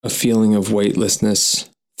feeling of weightlessness,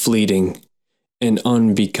 fleeting and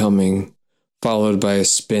unbecoming, followed by a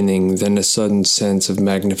spinning, then a sudden sense of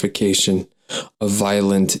magnification, a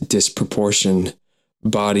violent disproportion,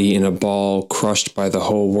 body in a ball crushed by the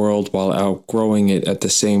whole world while outgrowing it at the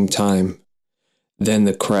same time. Then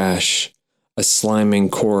the crash, a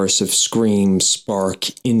sliming chorus of screams, spark,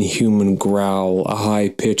 inhuman growl, a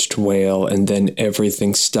high-pitched wail, and then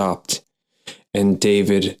everything stopped, and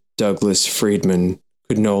David Douglas Friedman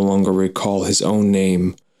could no longer recall his own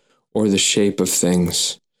name or the shape of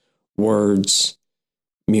things, words,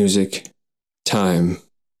 music, time.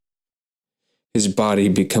 His body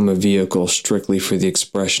became a vehicle strictly for the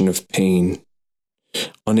expression of pain,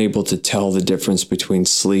 unable to tell the difference between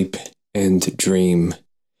sleep and dream,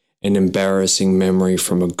 an embarrassing memory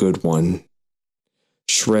from a good one.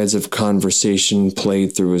 Shreds of conversation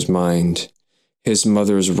played through his mind, his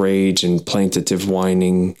mother's rage and plaintive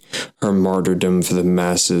whining, her martyrdom for the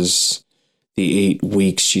masses, the 8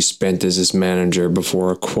 weeks she spent as his manager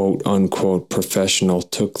before a quote-unquote professional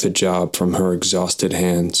took the job from her exhausted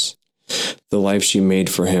hands, the life she made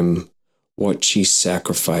for him, what she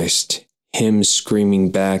sacrificed, him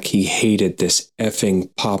screaming back he hated this effing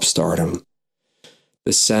pop stardom,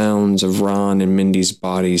 the sounds of Ron and Mindy's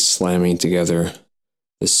bodies slamming together,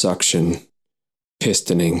 the suction,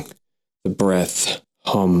 pistoning, the breath,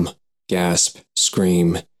 hum, gasp,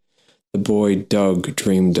 scream, the boy Doug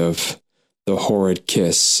dreamed of, the horrid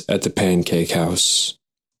kiss at the pancake house.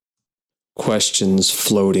 Questions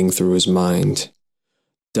floating through his mind.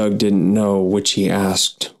 Doug didn't know which he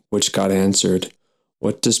asked, which got answered.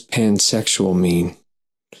 What does pansexual mean?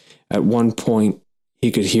 At one point,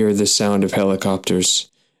 he could hear the sound of helicopters.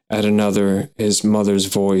 At another, his mother's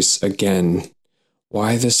voice again.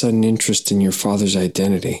 Why the sudden interest in your father's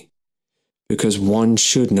identity? Because one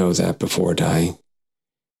should know that before dying.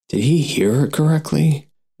 Did he hear her correctly?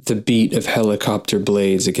 The beat of helicopter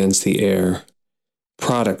blades against the air.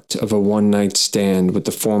 Product of a one-night stand with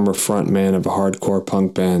the former frontman of a hardcore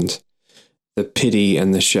punk band. The pity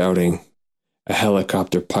and the shouting. A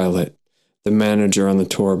helicopter pilot. The manager on the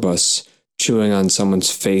tour bus, chewing on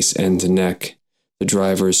someone's face and neck. The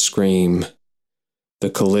driver's scream. The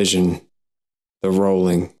collision. The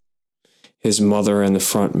rolling. His mother and the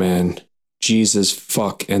frontman. Jesus,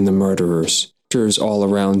 fuck, and the murderers. All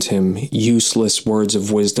around him, useless words of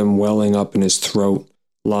wisdom welling up in his throat,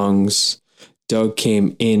 lungs. Doug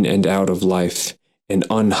came in and out of life, an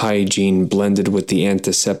unhygiene blended with the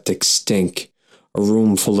antiseptic stink, a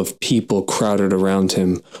room full of people crowded around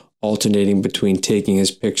him, alternating between taking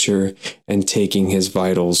his picture and taking his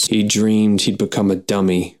vitals. He dreamed he'd become a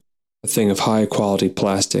dummy, a thing of high-quality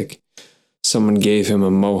plastic. Someone gave him a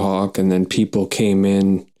mohawk, and then people came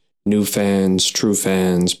in. New fans, true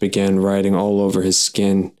fans, began writing all over his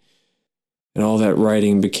skin, and all that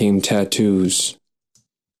writing became tattoos.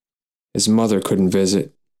 His mother couldn't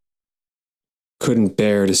visit, couldn't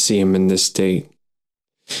bear to see him in this state,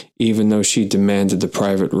 even though she demanded the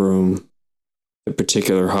private room, the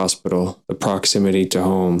particular hospital, the proximity to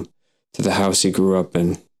home, to the house he grew up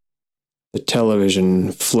in. The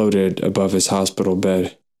television floated above his hospital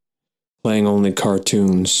bed, playing only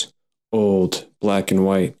cartoons, old, black and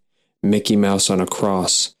white, Mickey Mouse on a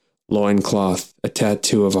cross, loincloth, a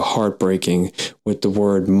tattoo of a heartbreaking with the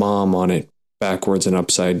word mom on it, backwards and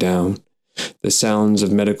upside down. The sounds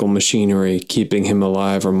of medical machinery keeping him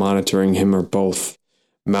alive or monitoring him or both.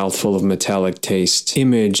 Mouthful of metallic taste.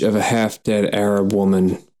 Image of a half-dead Arab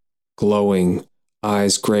woman, glowing,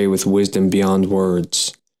 eyes gray with wisdom beyond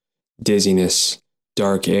words. Dizziness,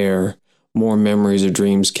 dark air, more memories of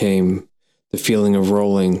dreams came. The feeling of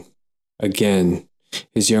rolling. Again.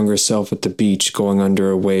 His younger self at the beach going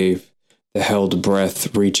under a wave, the held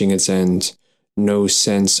breath reaching its end, no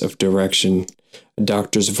sense of direction, a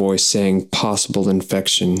doctor's voice saying possible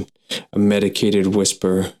infection, a medicated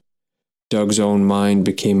whisper. Doug's own mind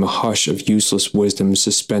became a hush of useless wisdom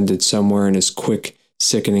suspended somewhere in his quick,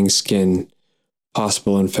 sickening skin.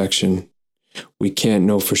 Possible infection. We can't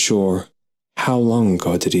know for sure. How long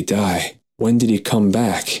ago did he die? When did he come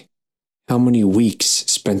back? How many weeks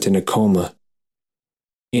spent in a coma?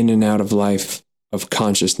 In and out of life, of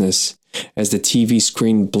consciousness, as the TV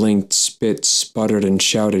screen blinked, spit, sputtered, and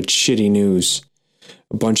shouted shitty news.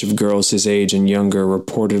 A bunch of girls his age and younger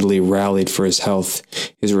reportedly rallied for his health,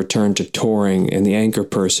 his return to touring, and the anchor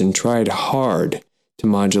person tried hard to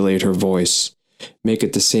modulate her voice, make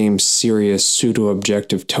it the same serious,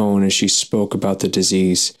 pseudo-objective tone as she spoke about the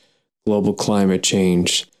disease, global climate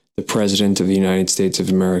change, the President of the United States of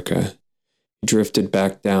America. He drifted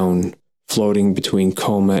back down, floating between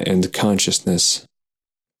coma and consciousness.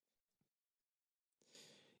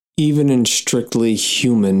 Even in strictly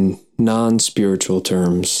human, non-spiritual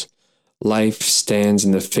terms, life stands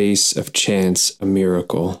in the face of chance a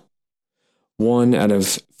miracle. 1 out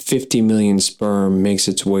of 50 million sperm makes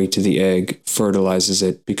its way to the egg, fertilizes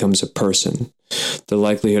it, becomes a person. The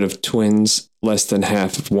likelihood of twins, less than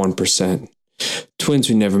half of 1%. Twins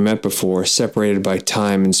we never met before, separated by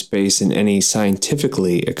time and space in any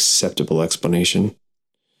scientifically acceptable explanation.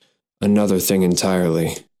 Another thing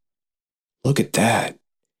entirely. Look at that.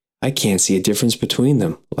 I can't see a difference between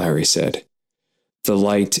them, Larry said. The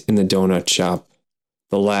light in the doughnut shop,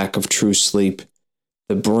 the lack of true sleep,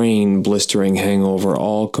 the brain-blistering hangover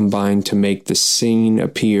all combined to make the scene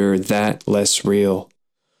appear that less real.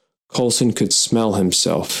 Coulson could smell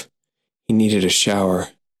himself. He needed a shower.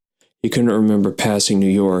 He couldn't remember passing New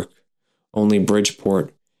York, only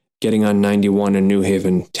Bridgeport, getting on 91 in New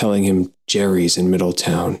Haven, telling him Jerry's in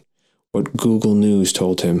Middletown, what Google News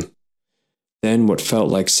told him. Then what felt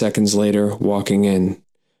like seconds later, walking in,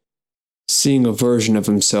 seeing a version of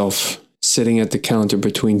himself sitting at the counter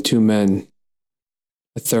between 2 men,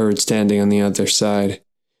 a third standing on the other side,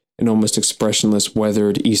 an almost expressionless,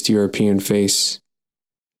 weathered East European face.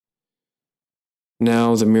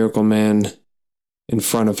 Now the miracle man in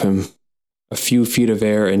front of him, a few feet of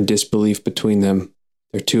air and disbelief between them,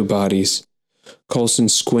 their 2 bodies. Coulson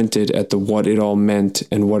squinted at what it all meant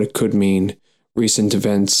and what it could mean. Recent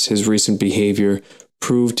events, his recent behavior,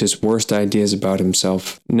 proved his worst ideas about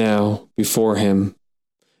himself. Now, before him,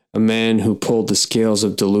 a man who pulled the scales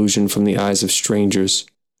of delusion from the eyes of strangers,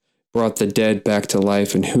 brought the dead back to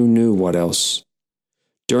life, and who knew what else.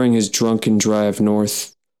 During his drunken drive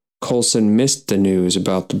north, Coulson missed the news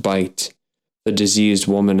about the bite, the diseased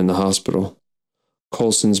woman in the hospital.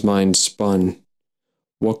 Coulson's mind spun.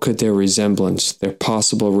 What could their resemblance, their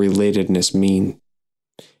possible relatedness mean?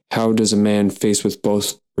 How does a man faced with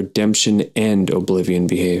both redemption and oblivion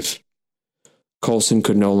behave? Coulson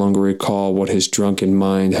could no longer recall what his drunken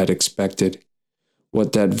mind had expected,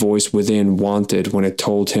 what that voice within wanted when it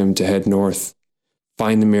told him to head north,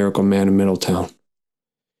 find the miracle man in Middletown.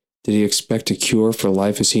 Did he expect a cure for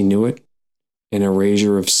life as he knew it? An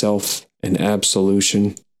erasure of self, an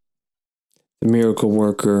absolution? The miracle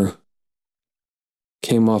worker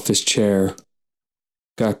came off his chair,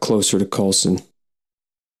 got closer to Coulson.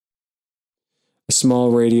 A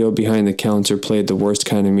small radio behind the counter played the worst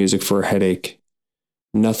kind of music for a headache.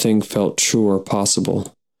 Nothing felt true or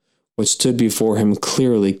possible. What stood before him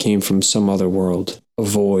clearly came from some other world, a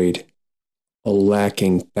void, a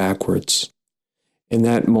lacking backwards. In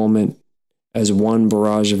that moment, as one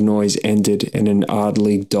barrage of noise ended and an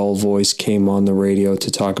oddly dull voice came on the radio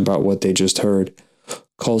to talk about what they just heard,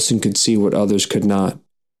 Coulson could see what others could not,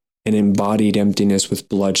 an embodied emptiness with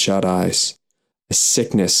bloodshot eyes, a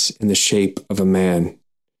sickness in the shape of a man.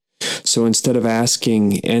 So instead of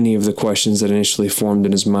asking any of the questions that initially formed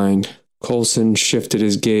in his mind, Coulson shifted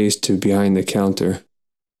his gaze to behind the counter.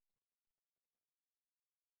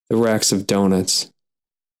 The racks of doughnuts.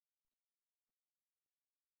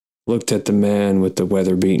 Looked at the man with the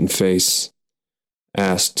weather-beaten face,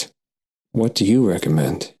 asked, "What do you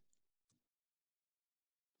recommend?"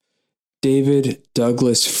 David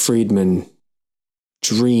Douglas Friedman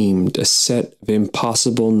dreamed a set of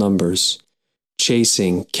impossible numbers,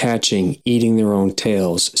 chasing, catching, eating their own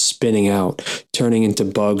tails, spinning out, turning into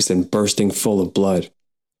bugs and bursting full of blood.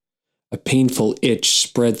 A painful itch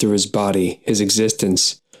spread through his body, his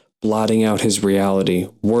existence, blotting out his reality,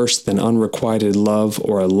 worse than unrequited love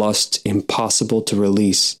or a lust impossible to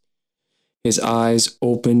release. His eyes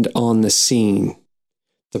opened on the scene,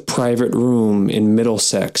 the private room in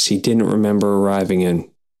Middlesex he didn't remember arriving in.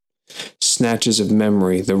 Snatches of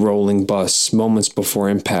memory, the rolling bus, moments before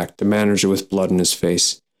impact, the manager with blood in his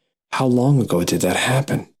face. How long ago did that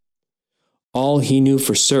happen? All he knew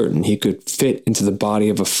for certain, he could fit into the body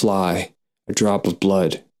of a fly, a drop of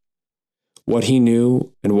blood. What he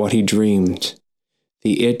knew and what he dreamed.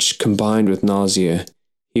 The itch combined with nausea.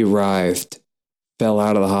 He writhed, fell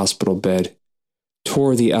out of the hospital bed,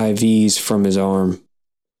 tore the IVs from his arm.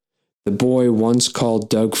 The boy once called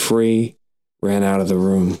Doug free ran out of the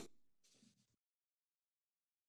room.